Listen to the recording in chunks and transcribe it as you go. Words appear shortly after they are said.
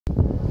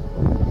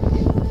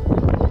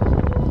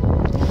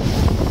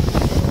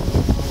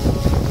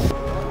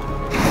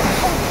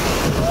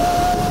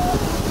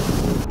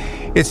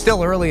It's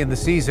still early in the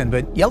season,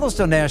 but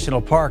Yellowstone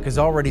National Park has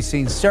already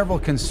seen several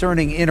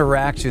concerning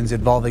interactions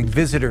involving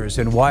visitors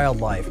and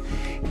wildlife.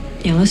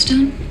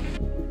 Yellowstone?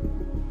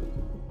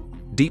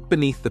 Deep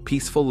beneath the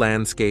peaceful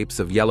landscapes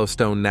of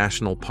Yellowstone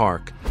National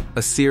Park,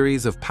 a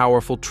series of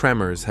powerful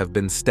tremors have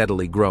been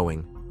steadily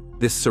growing.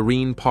 This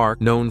serene park,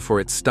 known for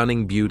its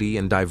stunning beauty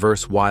and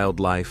diverse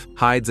wildlife,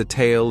 hides a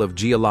tale of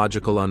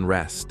geological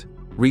unrest.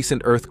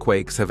 Recent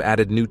earthquakes have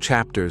added new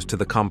chapters to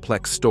the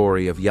complex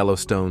story of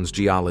Yellowstone's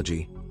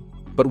geology.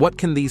 But what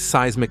can these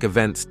seismic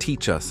events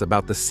teach us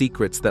about the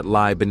secrets that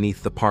lie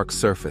beneath the park's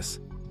surface?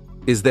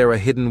 Is there a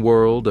hidden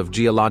world of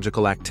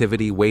geological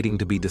activity waiting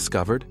to be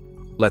discovered?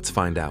 Let's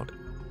find out.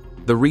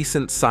 The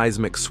recent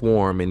seismic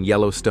swarm in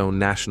Yellowstone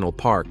National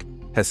Park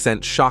has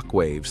sent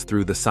shockwaves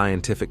through the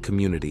scientific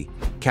community,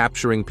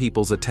 capturing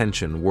people's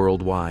attention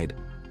worldwide.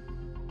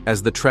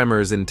 As the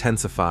tremors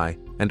intensify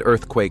and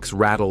earthquakes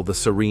rattle the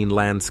serene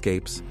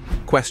landscapes,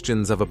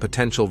 questions of a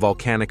potential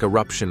volcanic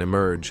eruption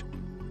emerge.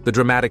 The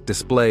dramatic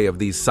display of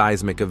these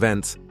seismic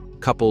events,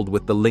 coupled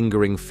with the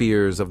lingering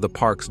fears of the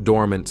park's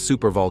dormant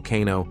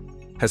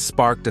supervolcano, has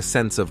sparked a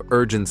sense of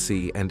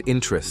urgency and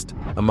interest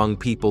among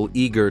people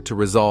eager to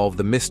resolve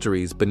the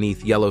mysteries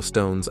beneath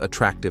Yellowstone's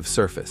attractive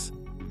surface.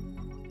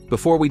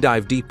 Before we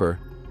dive deeper,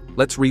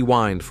 let's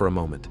rewind for a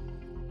moment.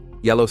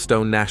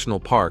 Yellowstone National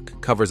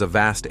Park covers a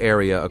vast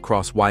area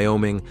across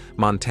Wyoming,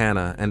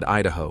 Montana, and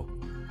Idaho.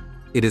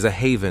 It is a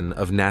haven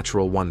of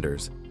natural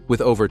wonders, with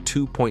over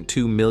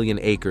 2.2 million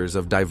acres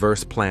of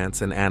diverse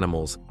plants and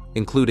animals,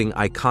 including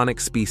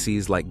iconic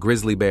species like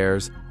grizzly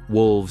bears,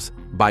 wolves,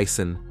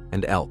 bison,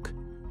 and elk.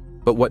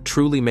 But what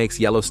truly makes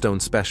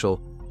Yellowstone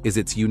special is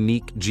its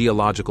unique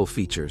geological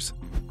features.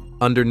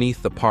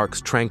 Underneath the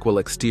park's tranquil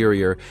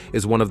exterior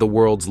is one of the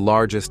world's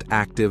largest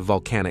active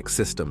volcanic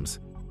systems.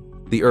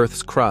 The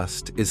Earth's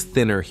crust is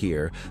thinner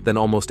here than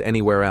almost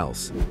anywhere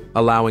else,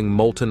 allowing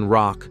molten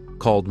rock,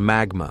 called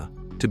magma,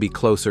 to be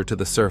closer to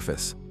the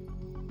surface.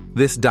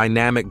 This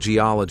dynamic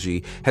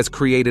geology has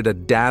created a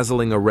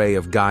dazzling array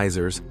of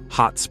geysers,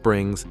 hot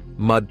springs,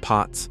 mud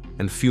pots,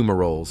 and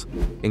fumaroles,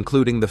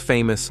 including the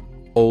famous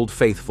Old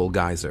Faithful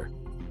geyser.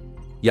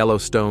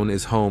 Yellowstone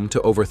is home to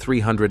over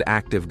 300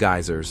 active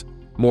geysers,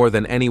 more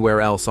than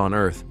anywhere else on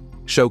Earth,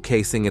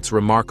 showcasing its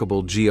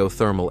remarkable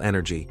geothermal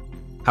energy.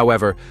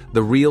 However,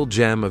 the real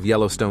gem of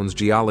Yellowstone's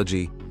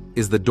geology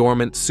is the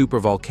dormant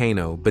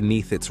supervolcano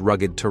beneath its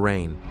rugged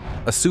terrain.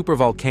 A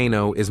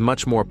supervolcano is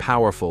much more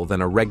powerful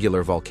than a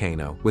regular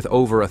volcano, with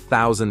over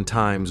 1,000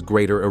 times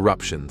greater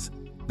eruptions.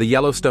 The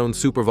Yellowstone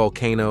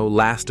supervolcano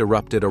last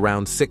erupted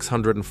around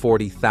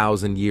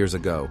 640,000 years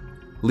ago,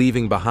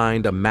 leaving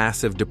behind a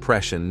massive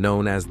depression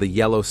known as the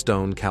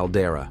Yellowstone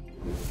caldera.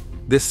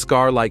 This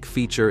scar-like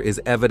feature is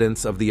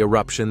evidence of the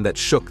eruption that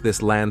shook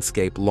this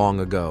landscape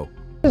long ago.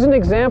 This is an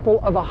example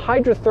of a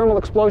hydrothermal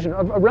explosion,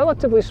 of a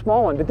relatively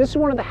small one, but this is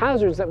one of the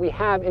hazards that we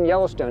have in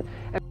Yellowstone.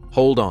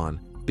 Hold on,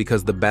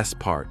 because the best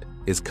part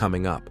is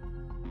coming up.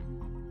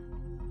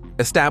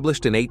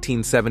 Established in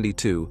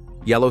 1872,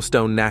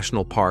 Yellowstone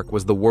National Park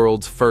was the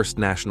world's first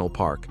national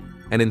park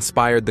and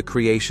inspired the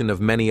creation of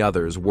many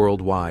others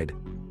worldwide.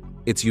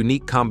 Its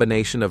unique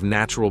combination of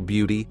natural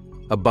beauty,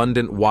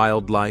 abundant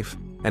wildlife,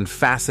 and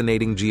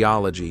fascinating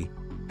geology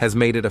has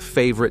made it a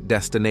favorite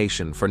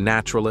destination for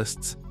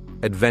naturalists,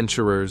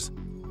 adventurers,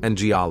 and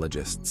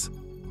geologists.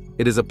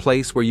 It is a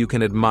place where you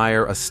can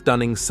admire a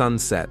stunning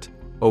sunset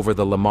over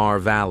the Lamar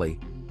Valley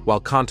while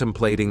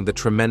contemplating the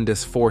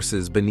tremendous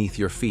forces beneath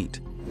your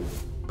feet.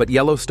 But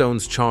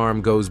Yellowstone's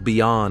charm goes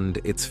beyond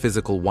its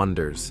physical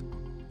wonders.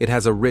 It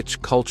has a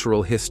rich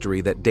cultural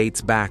history that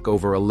dates back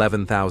over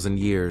 11,000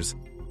 years.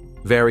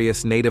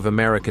 Various Native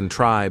American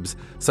tribes,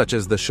 such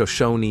as the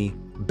Shoshone,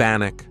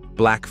 Bannock,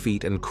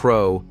 Blackfeet, and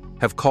Crow,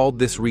 have called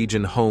this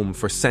region home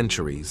for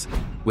centuries,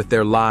 with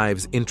their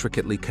lives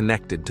intricately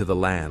connected to the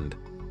land.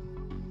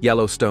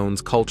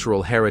 Yellowstone's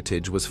cultural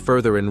heritage was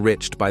further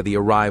enriched by the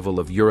arrival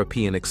of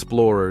European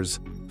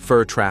explorers,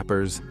 fur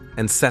trappers,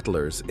 and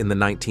settlers in the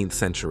 19th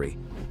century.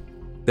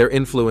 Their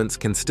influence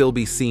can still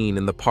be seen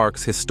in the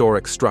park's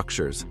historic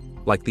structures,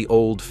 like the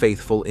Old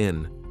Faithful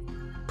Inn.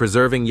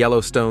 Preserving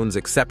Yellowstone's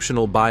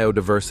exceptional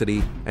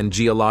biodiversity and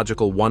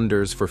geological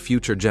wonders for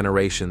future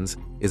generations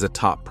is a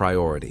top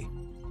priority.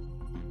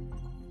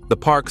 The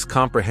park's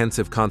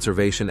comprehensive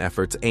conservation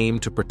efforts aim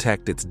to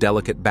protect its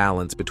delicate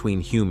balance between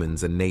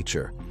humans and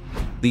nature.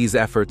 These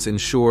efforts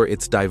ensure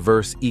its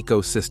diverse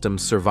ecosystem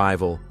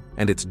survival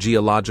and its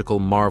geological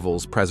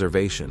marvels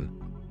preservation.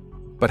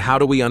 But how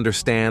do we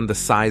understand the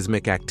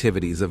seismic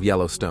activities of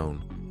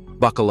Yellowstone?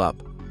 Buckle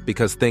up,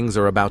 because things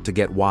are about to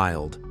get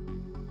wild.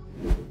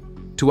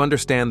 To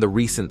understand the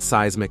recent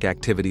seismic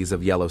activities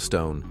of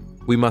Yellowstone,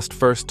 we must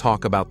first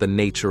talk about the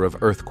nature of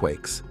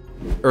earthquakes.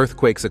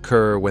 Earthquakes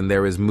occur when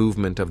there is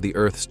movement of the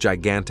Earth's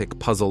gigantic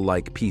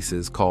puzzle-like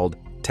pieces called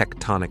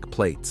tectonic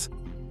plates.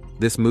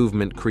 This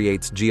movement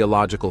creates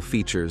geological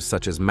features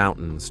such as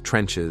mountains,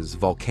 trenches,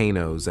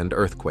 volcanoes, and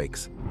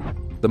earthquakes.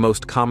 The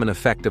most common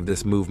effect of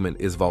this movement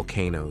is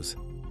volcanoes.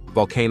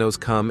 Volcanoes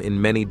come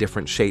in many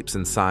different shapes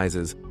and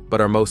sizes,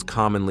 but are most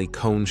commonly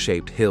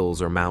cone-shaped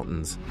hills or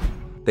mountains.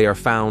 They are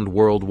found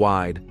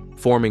worldwide,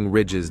 forming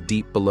ridges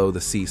deep below the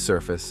sea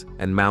surface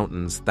and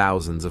mountains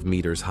thousands of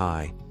meters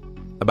high.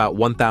 About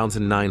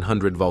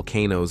 1,900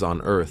 volcanoes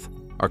on Earth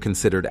are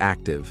considered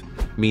active,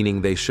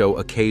 meaning they show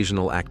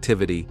occasional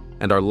activity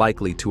and are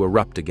likely to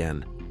erupt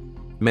again.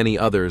 Many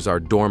others are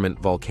dormant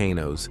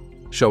volcanoes,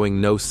 showing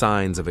no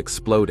signs of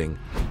exploding,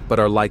 but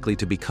are likely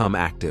to become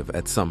active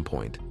at some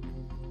point.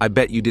 I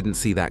bet you didn't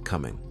see that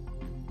coming.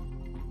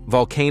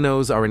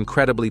 Volcanoes are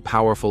incredibly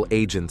powerful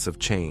agents of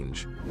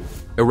change.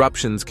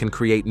 Eruptions can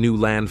create new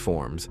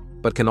landforms,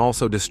 but can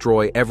also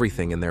destroy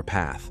everything in their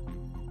path.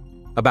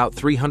 About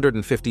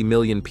 350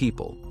 million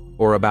people,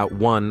 or about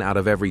 1 out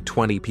of every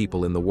 20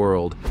 people in the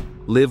world,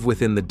 live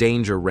within the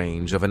danger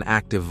range of an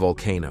active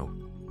volcano.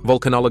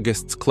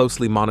 Volcanologists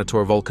closely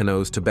monitor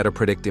volcanoes to better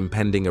predict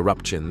impending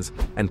eruptions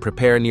and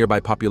prepare nearby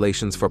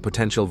populations for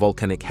potential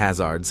volcanic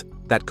hazards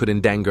that could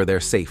endanger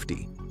their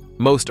safety.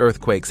 Most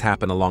earthquakes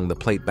happen along the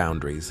plate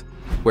boundaries,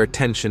 where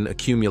tension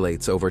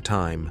accumulates over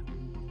time.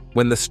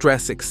 When the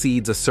stress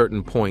exceeds a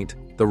certain point,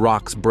 the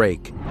rocks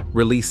break,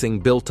 releasing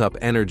built-up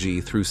energy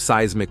through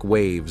seismic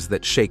waves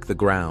that shake the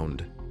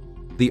ground.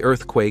 The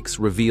earthquakes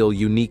reveal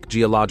unique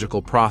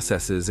geological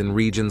processes in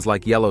regions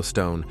like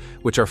Yellowstone,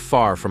 which are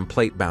far from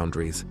plate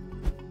boundaries.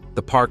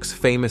 The park's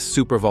famous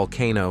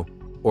supervolcano,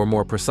 or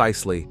more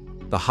precisely,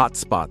 the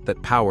hotspot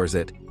that powers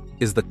it,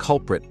 is the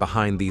culprit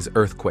behind these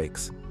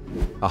earthquakes.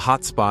 A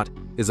hotspot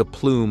is a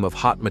plume of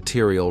hot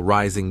material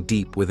rising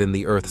deep within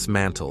the Earth's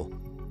mantle.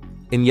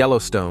 In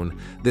Yellowstone,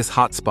 this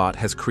hotspot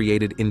has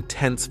created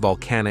intense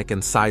volcanic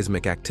and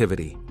seismic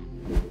activity.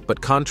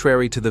 But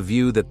contrary to the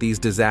view that these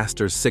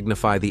disasters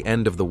signify the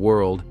end of the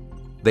world,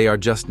 they are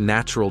just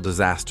natural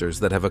disasters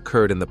that have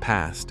occurred in the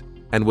past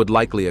and would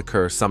likely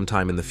occur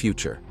sometime in the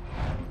future.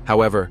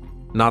 However,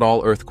 not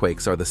all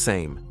earthquakes are the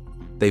same.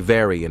 They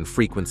vary in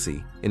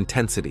frequency,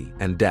 intensity,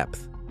 and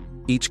depth.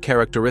 Each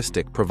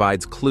characteristic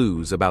provides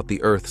clues about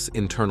the Earth's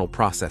internal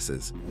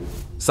processes.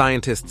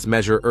 Scientists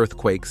measure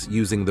earthquakes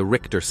using the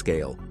Richter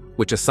scale,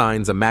 which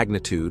assigns a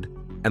magnitude,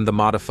 and the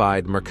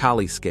modified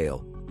Mercalli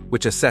scale,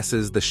 which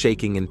assesses the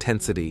shaking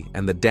intensity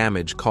and the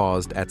damage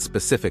caused at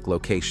specific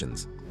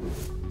locations.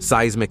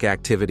 Seismic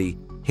activity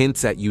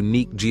hints at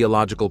unique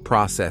geological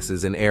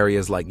processes in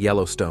areas like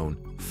Yellowstone,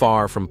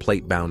 far from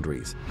plate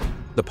boundaries.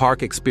 The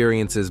park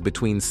experiences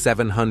between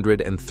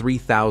 700 and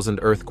 3,000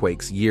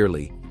 earthquakes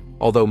yearly,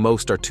 although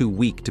most are too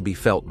weak to be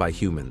felt by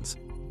humans.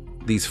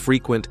 These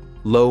frequent,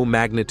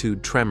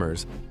 low-magnitude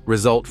tremors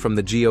result from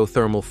the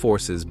geothermal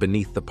forces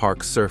beneath the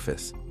park's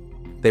surface.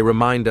 They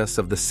remind us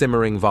of the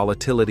simmering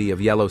volatility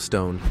of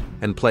Yellowstone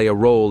and play a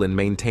role in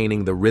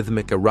maintaining the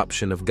rhythmic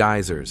eruption of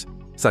geysers,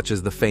 such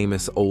as the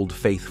famous Old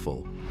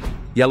Faithful.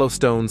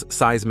 Yellowstone's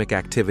seismic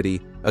activity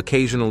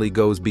occasionally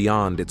goes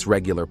beyond its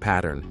regular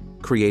pattern,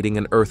 creating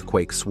an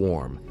earthquake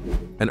swarm.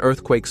 An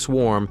earthquake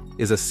swarm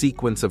is a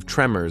sequence of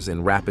tremors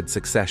in rapid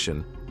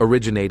succession,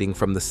 originating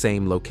from the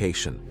same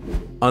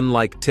location.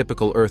 Unlike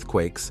typical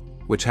earthquakes,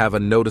 which have a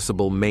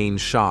noticeable main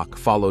shock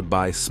followed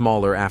by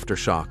smaller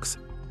aftershocks,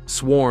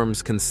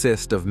 swarms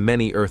consist of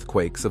many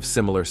earthquakes of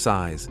similar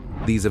size.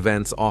 These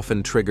events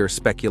often trigger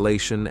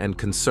speculation and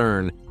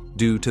concern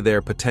due to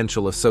their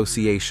potential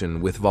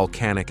association with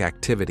volcanic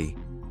activity.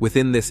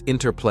 Within this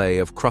interplay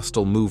of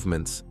crustal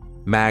movements,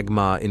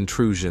 magma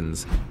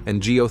intrusions,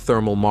 and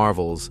geothermal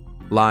marvels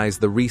lies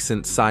the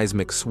recent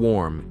seismic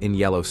swarm in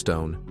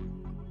Yellowstone.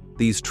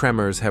 These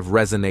tremors have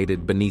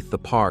resonated beneath the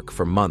park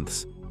for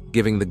months,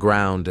 giving the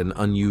ground an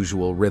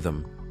unusual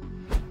rhythm.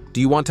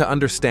 Do you want to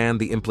understand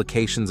the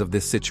implications of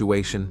this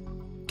situation?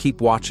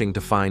 Keep watching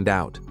to find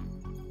out.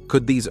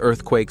 Could these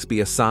earthquakes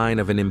be a sign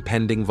of an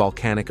impending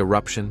volcanic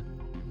eruption?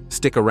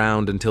 Stick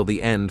around until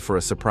the end for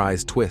a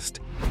surprise twist.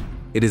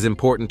 It is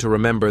important to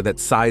remember that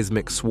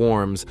seismic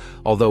swarms,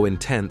 although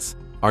intense,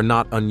 are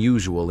not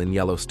unusual in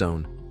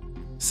Yellowstone.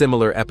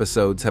 Similar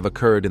episodes have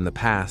occurred in the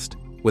past,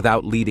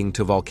 without leading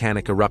to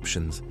volcanic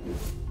eruptions.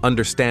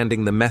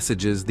 Understanding the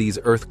messages these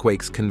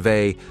earthquakes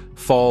convey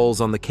falls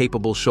on the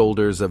capable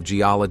shoulders of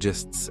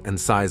geologists and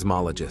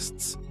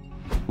seismologists.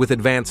 With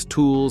advanced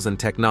tools and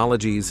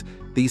technologies,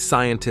 these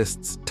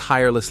scientists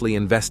tirelessly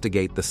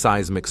investigate the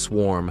seismic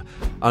swarm,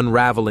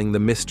 unraveling the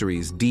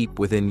mysteries deep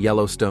within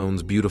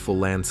Yellowstone's beautiful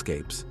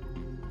landscapes.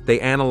 They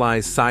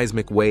analyze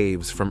seismic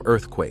waves from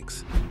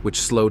earthquakes,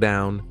 which slow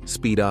down,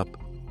 speed up,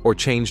 or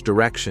change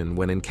direction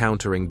when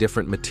encountering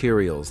different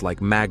materials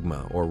like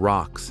magma or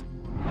rocks.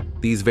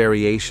 These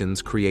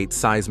variations create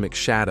seismic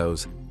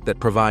shadows that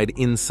provide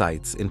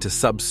insights into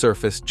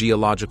subsurface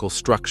geological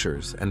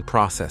structures and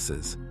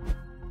processes.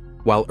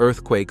 While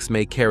earthquakes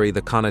may carry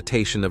the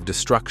connotation of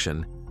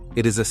destruction,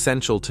 it is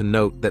essential to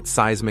note that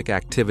seismic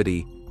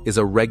activity is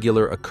a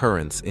regular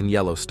occurrence in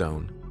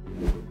Yellowstone.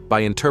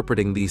 By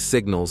interpreting these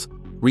signals,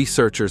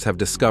 researchers have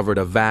discovered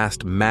a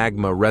vast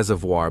magma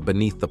reservoir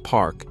beneath the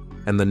park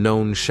and the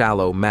known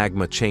shallow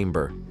magma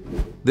chamber.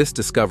 This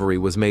discovery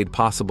was made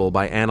possible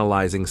by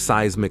analyzing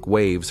seismic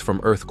waves from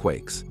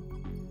earthquakes.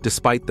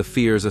 Despite the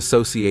fears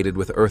associated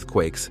with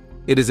earthquakes,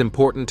 It is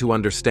important to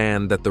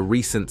understand that the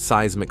recent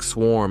seismic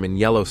swarm in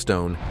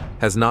Yellowstone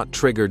has not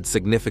triggered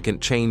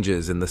significant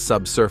changes in the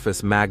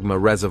subsurface magma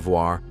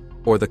reservoir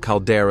or the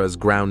caldera's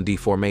ground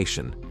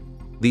deformation.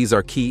 These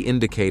are key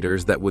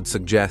indicators that would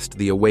suggest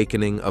the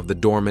awakening of the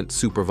dormant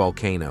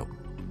supervolcano.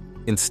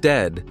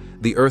 Instead,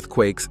 the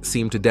earthquakes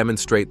seem to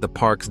demonstrate the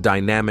park's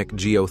dynamic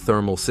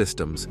geothermal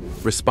systems,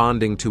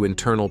 responding to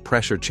internal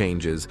pressure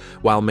changes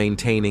while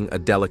maintaining a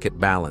delicate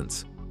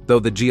balance. Though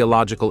the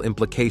geological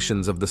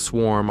implications of the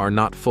swarm are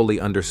not fully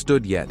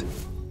understood yet,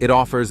 it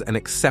offers an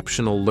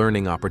exceptional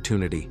learning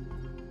opportunity.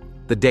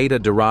 The data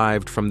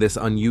derived from this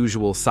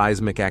unusual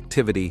seismic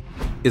activity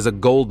is a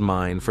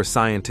goldmine for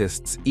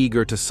scientists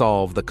eager to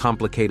solve the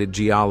complicated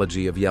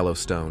geology of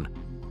Yellowstone.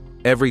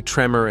 Every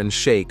tremor and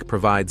shake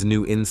provides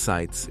new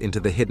insights into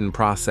the hidden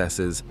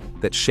processes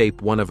that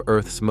shape one of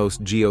Earth's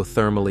most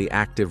geothermally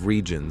active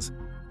regions.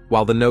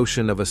 While the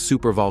notion of a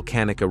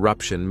supervolcanic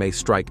eruption may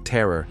strike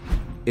terror,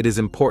 it is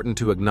important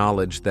to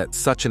acknowledge that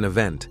such an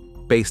event,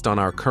 based on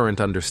our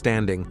current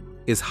understanding,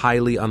 is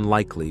highly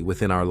unlikely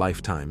within our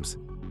lifetimes.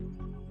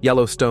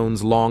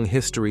 Yellowstone's long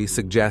history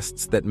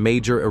suggests that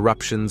major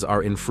eruptions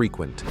are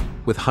infrequent,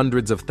 with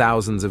hundreds of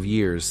thousands of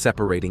years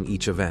separating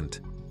each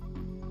event.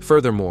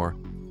 Furthermore,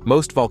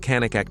 most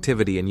volcanic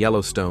activity in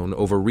Yellowstone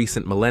over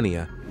recent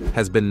millennia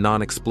has been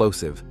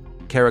non-explosive,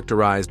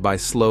 characterized by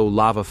slow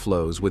lava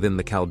flows within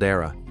the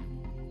caldera.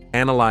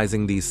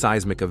 Analyzing these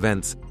seismic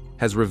events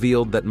has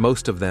revealed that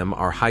most of them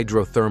are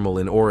hydrothermal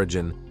in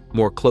origin,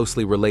 more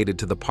closely related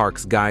to the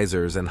park's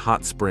geysers and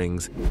hot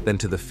springs than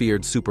to the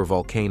feared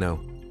supervolcano.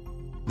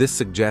 This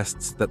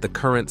suggests that the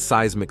current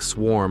seismic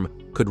swarm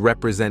could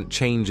represent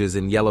changes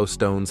in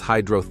Yellowstone's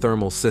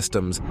hydrothermal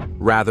systems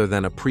rather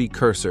than a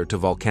precursor to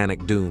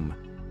volcanic doom.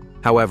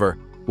 However,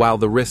 while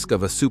the risk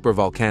of a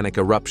supervolcanic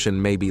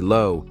eruption may be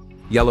low,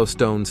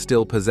 Yellowstone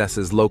still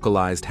possesses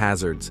localized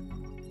hazards.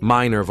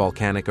 Minor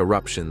volcanic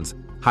eruptions,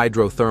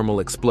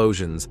 hydrothermal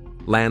explosions,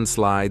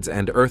 landslides,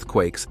 and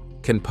earthquakes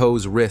can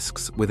pose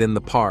risks within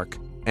the park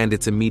and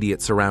its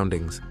immediate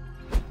surroundings.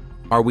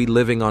 Are we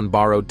living on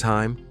borrowed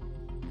time?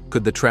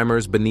 Could the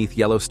tremors beneath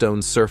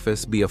Yellowstone's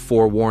surface be a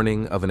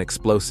forewarning of an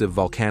explosive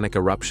volcanic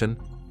eruption?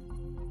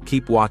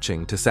 Keep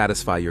watching to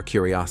satisfy your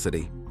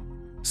curiosity.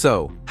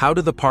 So, how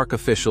do the park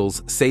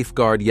officials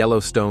safeguard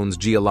Yellowstone's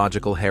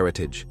geological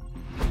heritage?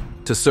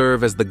 To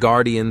serve as the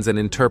guardians and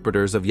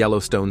interpreters of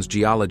Yellowstone's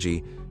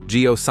geology,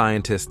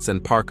 geoscientists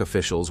and park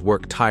officials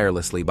work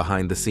tirelessly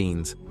behind the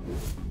scenes.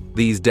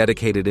 These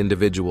dedicated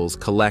individuals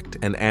collect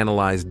and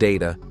analyze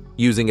data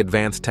using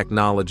advanced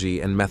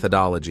technology and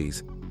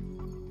methodologies.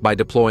 By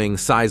deploying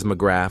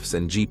seismographs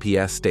and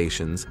GPS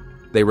stations,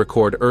 they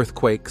record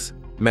earthquakes,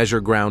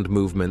 measure ground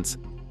movements,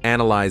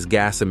 analyze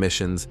gas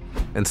emissions,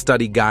 and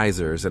study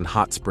geysers and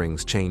hot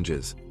springs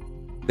changes.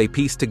 They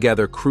piece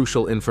together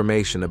crucial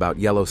information about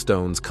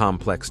Yellowstone's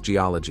complex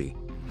geology.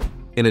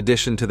 In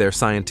addition to their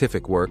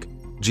scientific work,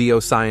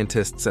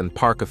 geoscientists and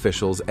park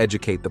officials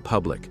educate the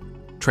public,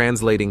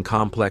 translating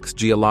complex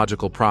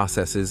geological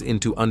processes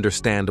into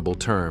understandable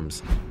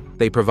terms.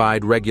 They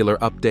provide regular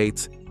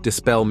updates,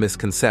 dispel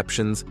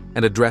misconceptions,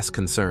 and address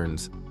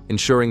concerns,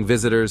 ensuring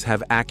visitors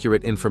have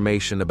accurate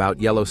information about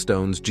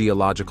Yellowstone's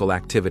geological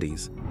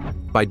activities.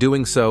 By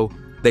doing so,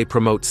 they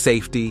promote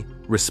safety,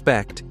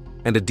 respect,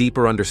 and a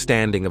deeper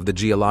understanding of the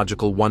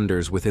geological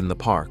wonders within the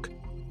park.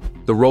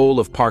 The role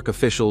of park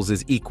officials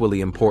is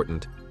equally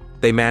important.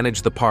 They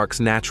manage the park's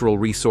natural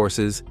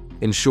resources,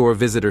 ensure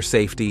visitor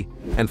safety,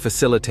 and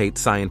facilitate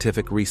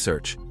scientific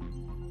research.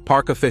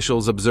 Park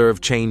officials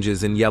observe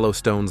changes in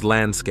Yellowstone's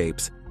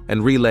landscapes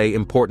and relay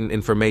important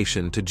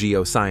information to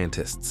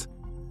geoscientists.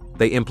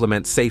 They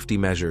implement safety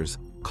measures,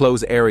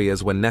 close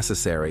areas when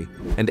necessary,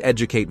 and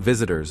educate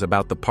visitors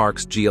about the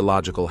park's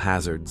geological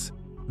hazards.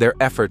 Their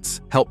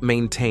efforts help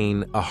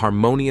maintain a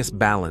harmonious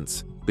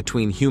balance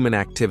between human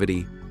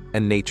activity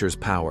and nature's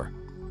power.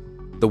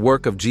 The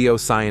work of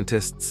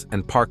geoscientists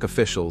and park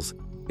officials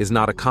is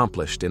not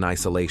accomplished in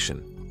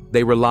isolation.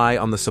 They rely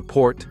on the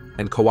support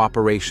and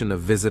cooperation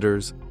of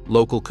visitors,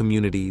 local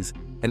communities,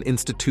 and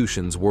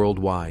institutions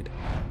worldwide.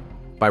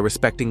 By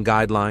respecting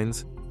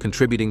guidelines,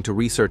 contributing to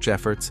research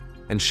efforts,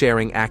 and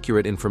sharing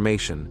accurate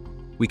information,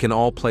 we can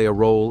all play a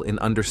role in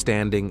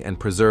understanding and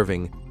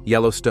preserving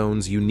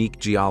Yellowstone's unique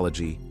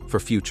geology for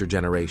future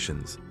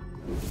generations.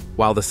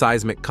 While the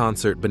seismic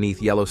concert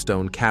beneath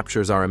Yellowstone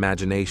captures our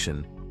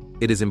imagination,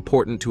 it is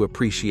important to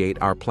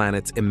appreciate our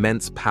planet's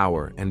immense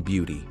power and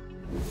beauty.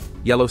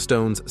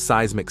 Yellowstone's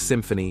seismic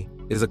symphony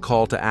is a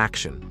call to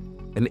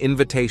action, an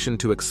invitation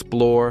to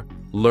explore,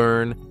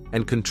 learn,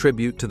 and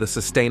contribute to the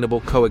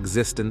sustainable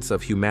coexistence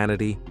of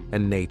humanity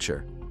and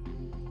nature.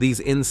 These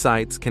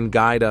insights can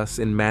guide us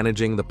in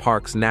managing the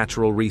park's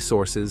natural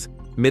resources,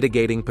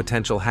 mitigating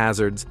potential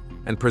hazards,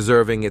 and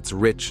preserving its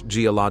rich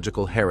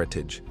geological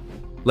heritage.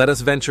 Let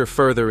us venture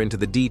further into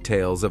the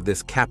details of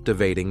this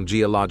captivating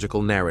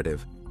geological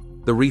narrative.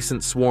 The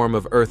recent swarm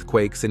of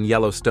earthquakes in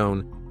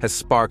Yellowstone has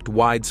sparked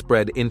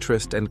widespread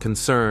interest and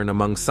concern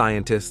among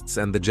scientists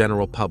and the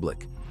general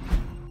public.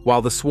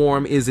 While the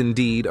swarm is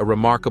indeed a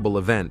remarkable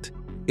event,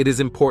 it is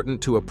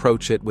important to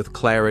approach it with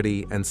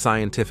clarity and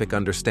scientific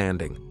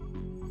understanding.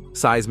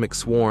 Seismic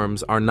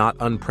swarms are not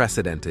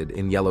unprecedented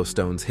in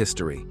Yellowstone's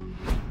history.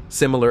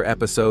 Similar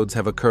episodes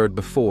have occurred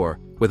before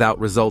without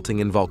resulting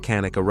in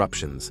volcanic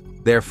eruptions.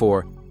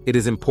 Therefore, it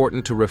is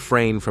important to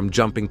refrain from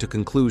jumping to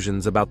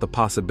conclusions about the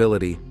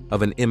possibility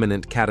of an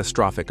imminent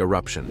catastrophic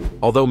eruption.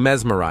 Although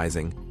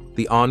mesmerizing,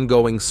 the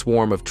ongoing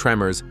swarm of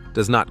tremors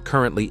does not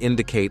currently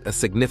indicate a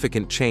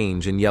significant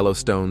change in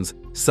Yellowstone's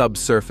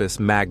subsurface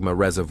magma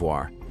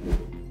reservoir.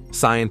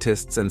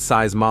 Scientists and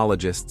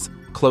seismologists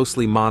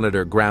closely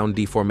monitor ground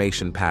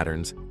deformation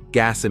patterns,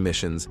 gas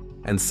emissions,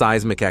 and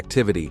seismic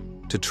activity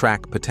to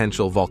track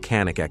potential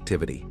volcanic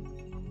activity.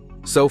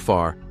 So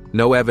far,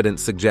 no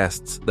evidence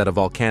suggests that a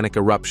volcanic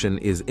eruption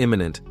is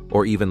imminent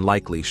or even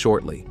likely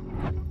shortly.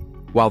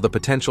 While the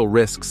potential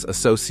risks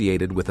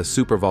associated with a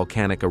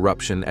supervolcanic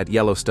eruption at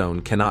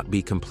Yellowstone cannot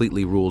be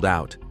completely ruled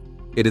out,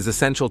 it is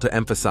essential to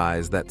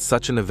emphasize that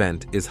such an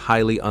event is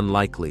highly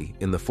unlikely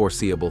in the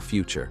foreseeable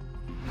future.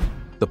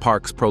 The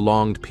park's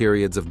prolonged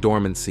periods of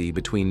dormancy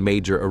between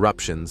major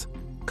eruptions,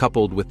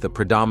 coupled with the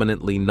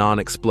predominantly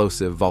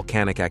non-explosive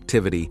volcanic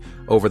activity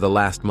over the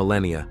last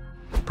millennia,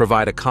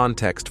 provide a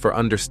context for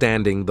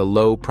understanding the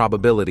low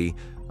probability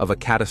of a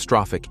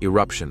catastrophic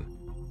eruption.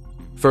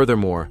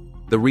 Furthermore,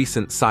 the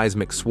recent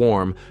seismic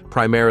swarm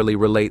primarily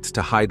relates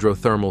to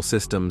hydrothermal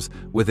systems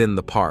within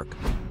the park,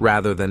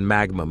 rather than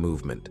magma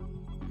movement.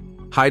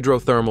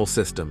 Hydrothermal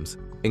systems,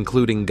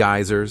 including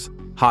geysers,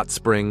 hot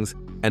springs,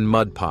 and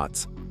mud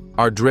pots,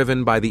 are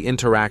driven by the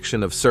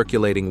interaction of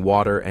circulating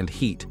water and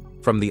heat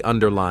from the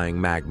underlying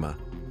magma.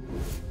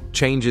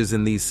 Changes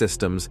in these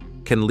systems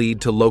can lead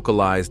to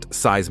localized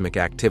seismic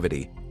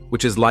activity,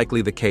 which is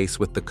likely the case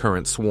with the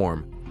current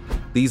swarm.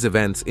 These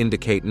events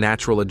indicate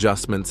natural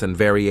adjustments and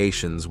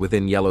variations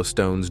within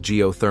Yellowstone's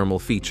geothermal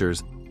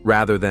features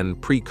rather than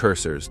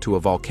precursors to a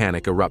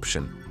volcanic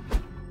eruption.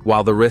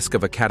 While the risk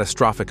of a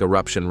catastrophic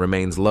eruption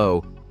remains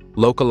low,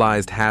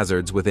 localized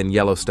hazards within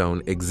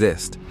Yellowstone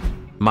exist.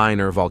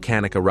 Minor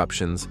volcanic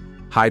eruptions,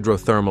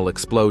 hydrothermal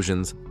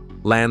explosions,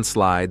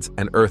 landslides,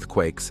 and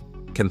earthquakes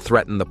can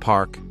threaten the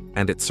park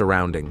and its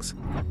surroundings.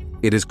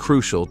 It is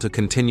crucial to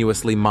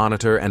continuously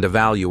monitor and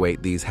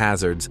evaluate these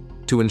hazards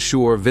to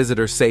ensure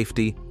visitor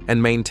safety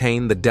and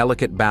maintain the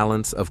delicate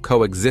balance of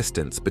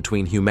coexistence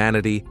between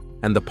humanity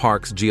and the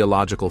park's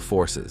geological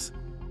forces.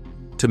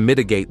 To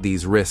mitigate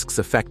these risks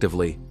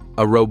effectively,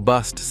 a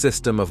robust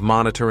system of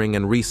monitoring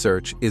and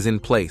research is in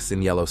place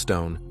in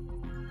Yellowstone.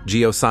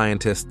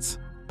 Geoscientists,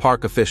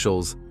 park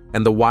officials,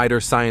 and the wider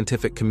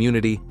scientific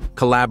community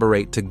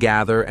collaborate to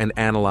gather and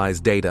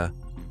analyze data,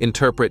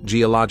 interpret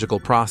geological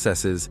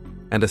processes,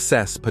 and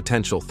assess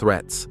potential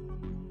threats.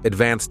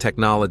 Advanced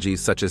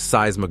technologies such as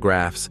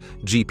seismographs,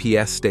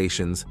 GPS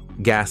stations,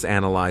 gas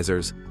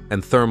analyzers,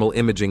 and thermal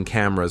imaging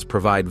cameras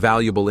provide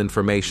valuable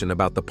information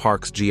about the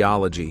park's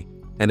geology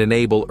and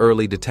enable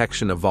early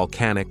detection of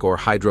volcanic or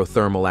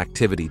hydrothermal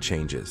activity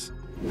changes.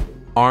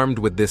 Armed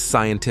with this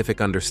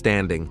scientific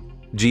understanding,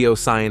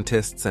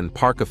 geoscientists and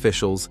park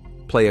officials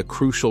play a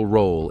crucial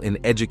role in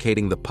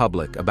educating the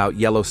public about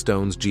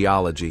Yellowstone's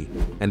geology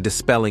and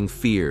dispelling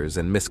fears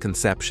and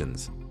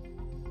misconceptions.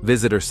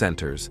 Visitor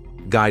centers,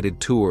 guided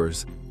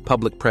tours,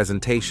 public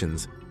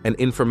presentations, and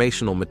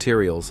informational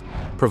materials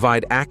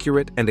provide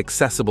accurate and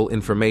accessible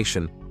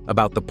information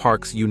about the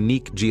park's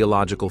unique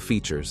geological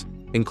features,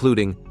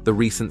 including the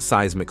recent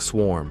seismic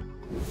swarm.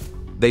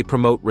 They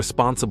promote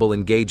responsible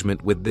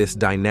engagement with this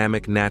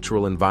dynamic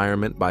natural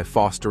environment by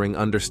fostering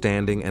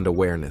understanding and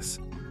awareness.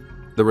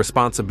 The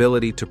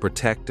responsibility to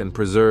protect and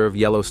preserve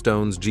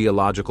Yellowstone's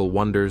geological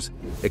wonders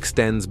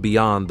extends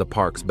beyond the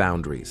park's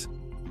boundaries.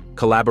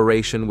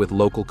 Collaboration with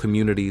local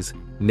communities,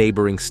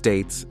 neighboring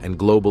states, and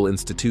global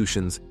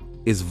institutions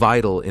is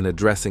vital in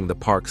addressing the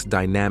park's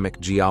dynamic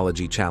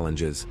geology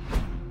challenges.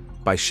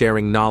 By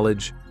sharing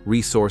knowledge,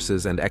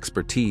 resources, and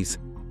expertise,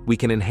 we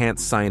can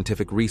enhance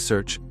scientific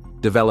research,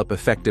 develop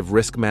effective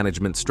risk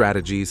management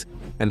strategies,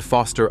 and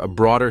foster a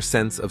broader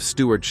sense of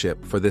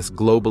stewardship for this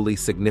globally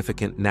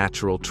significant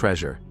natural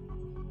treasure.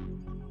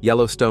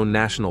 Yellowstone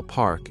National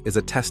Park is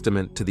a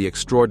testament to the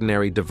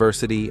extraordinary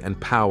diversity and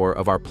power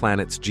of our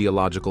planet's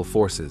geological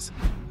forces.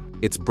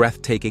 Its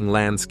breathtaking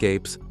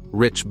landscapes,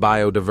 rich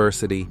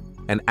biodiversity,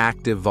 and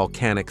active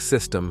volcanic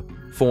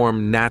system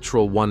form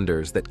natural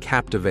wonders that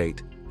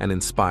captivate and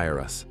inspire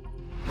us.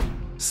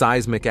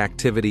 Seismic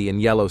activity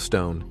in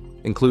Yellowstone,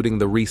 including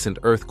the recent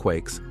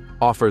earthquakes,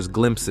 offers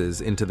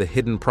glimpses into the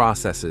hidden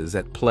processes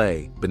at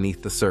play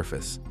beneath the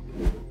surface.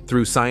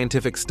 Through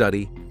scientific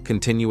study,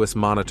 continuous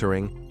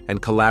monitoring,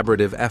 and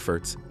collaborative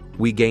efforts,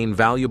 we gain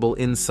valuable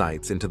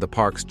insights into the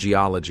park's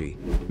geology,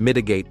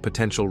 mitigate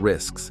potential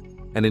risks,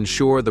 and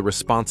ensure the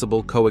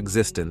responsible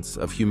coexistence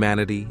of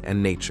humanity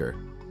and nature.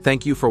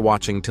 Thank you for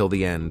watching till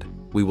the end.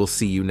 We will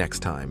see you next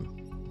time.